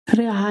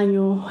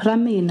Rihanyo ra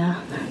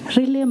mina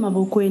ri le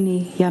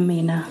mavokweni ya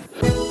mina.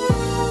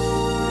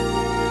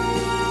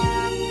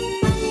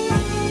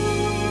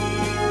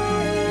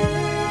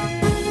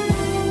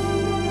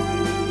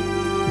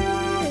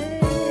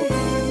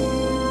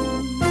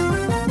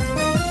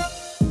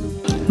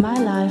 My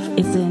life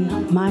is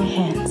in my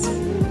hands.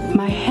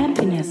 My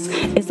happiness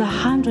is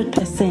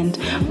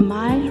 100%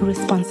 my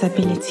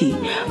responsibility.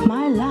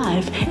 My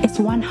life is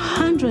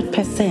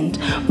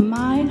 100%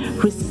 my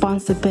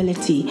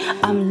responsibility.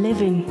 I'm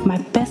living my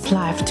best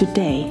life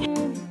today.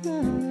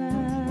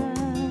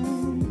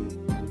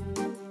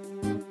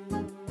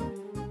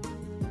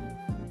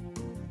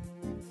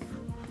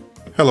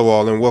 Hello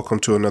all, and welcome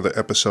to another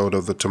episode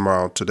of the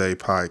Tomorrow Today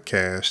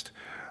podcast.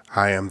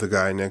 I am the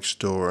guy next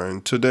door,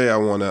 and today I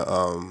want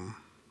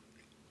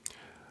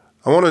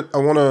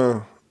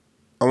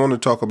to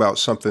talk about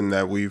something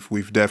that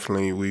we've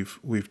definitely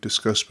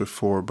discussed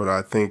before, but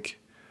I think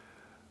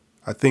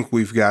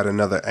we've got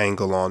another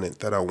angle on it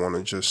that I want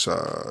to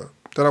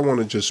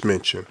just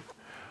mention,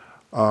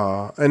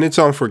 and it's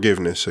on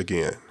forgiveness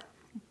again.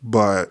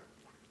 But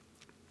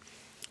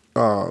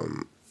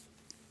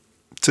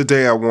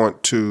today I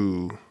want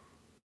to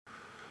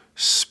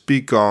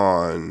speak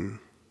on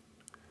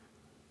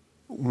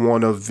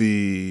one of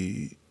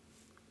the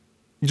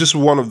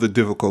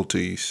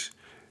difficulties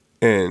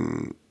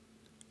in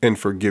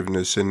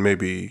forgiveness, and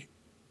maybe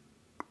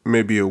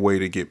a way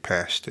to get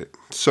past it.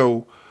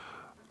 So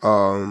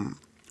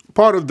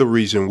part of the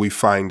reason we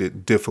find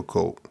it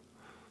difficult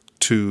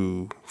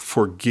to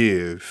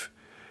forgive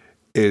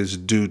is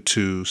due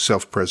to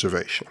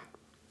self-preservation.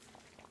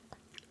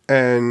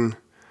 And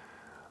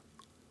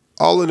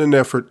all in an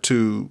effort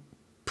to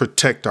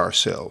protect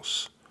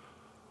ourselves,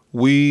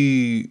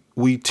 we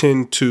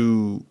tend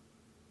to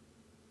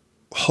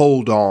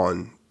hold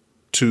on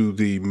to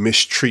the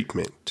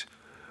mistreatment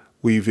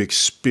we've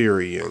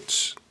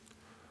experienced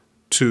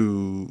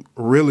to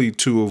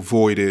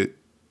avoid it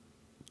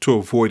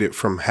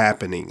from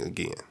happening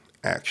again,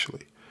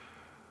 actually.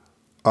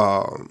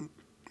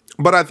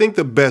 But I think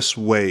the best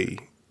way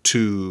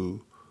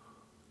to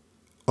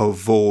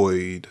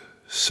avoid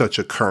such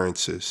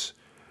occurrences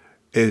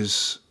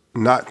is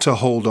not to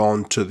hold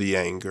on to the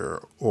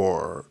anger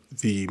or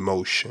the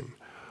emotion,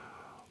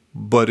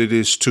 but it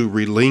is to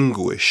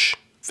relinquish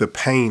the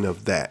pain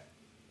of that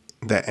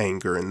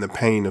anger and the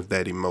pain of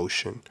that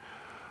emotion.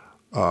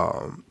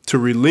 To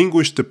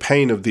relinquish the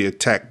pain of the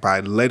attack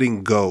by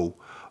letting go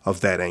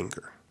of that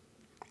anger,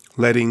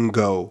 letting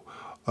go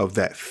of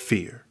that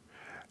fear.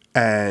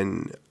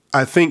 And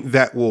I think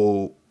that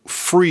will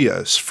free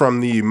us from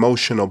the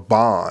emotional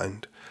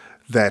bond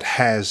that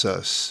has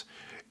us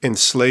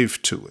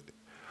enslaved to it.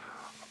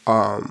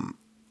 And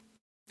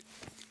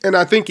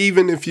I think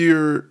even if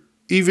you're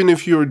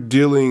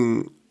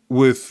dealing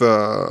with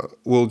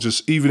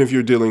even if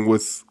you're dealing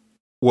with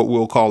what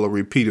we'll call a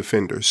repeat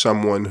offender,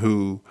 someone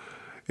who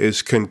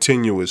is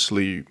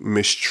continuously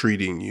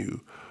mistreating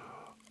you,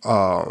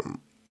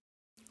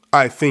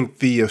 I think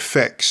the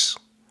effects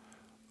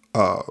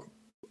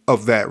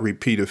of that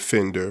repeat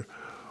offender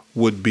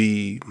would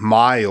be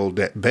mild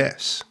at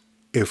best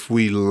if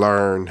we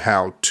learn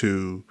how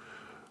to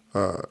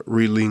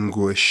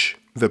relinquish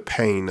the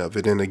pain of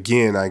it. And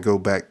again, I go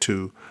back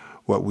to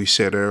what we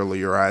said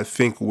earlier. I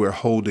think we're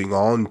holding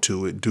on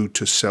to it due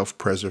to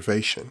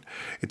self-preservation.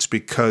 It's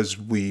because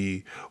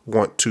we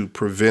want to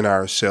prevent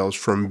ourselves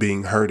from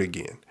being hurt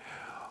again.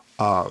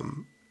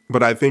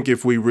 But I think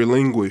if we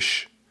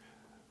relinquish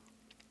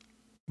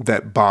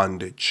that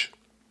bondage,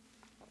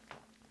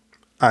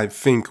 I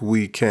think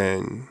we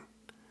can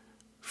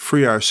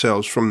free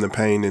ourselves from the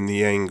pain and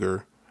the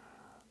anger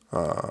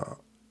or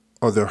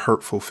the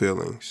hurtful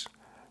feelings,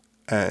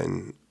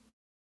 and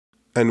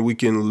we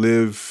can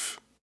live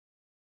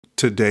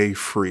today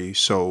free,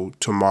 so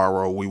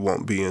tomorrow we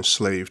won't be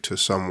enslaved to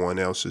someone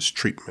else's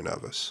treatment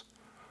of us.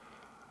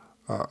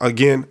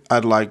 Again,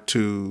 I'd like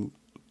to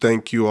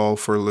thank you all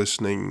for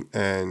listening,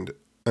 and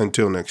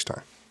until next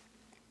time,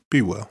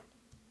 be well.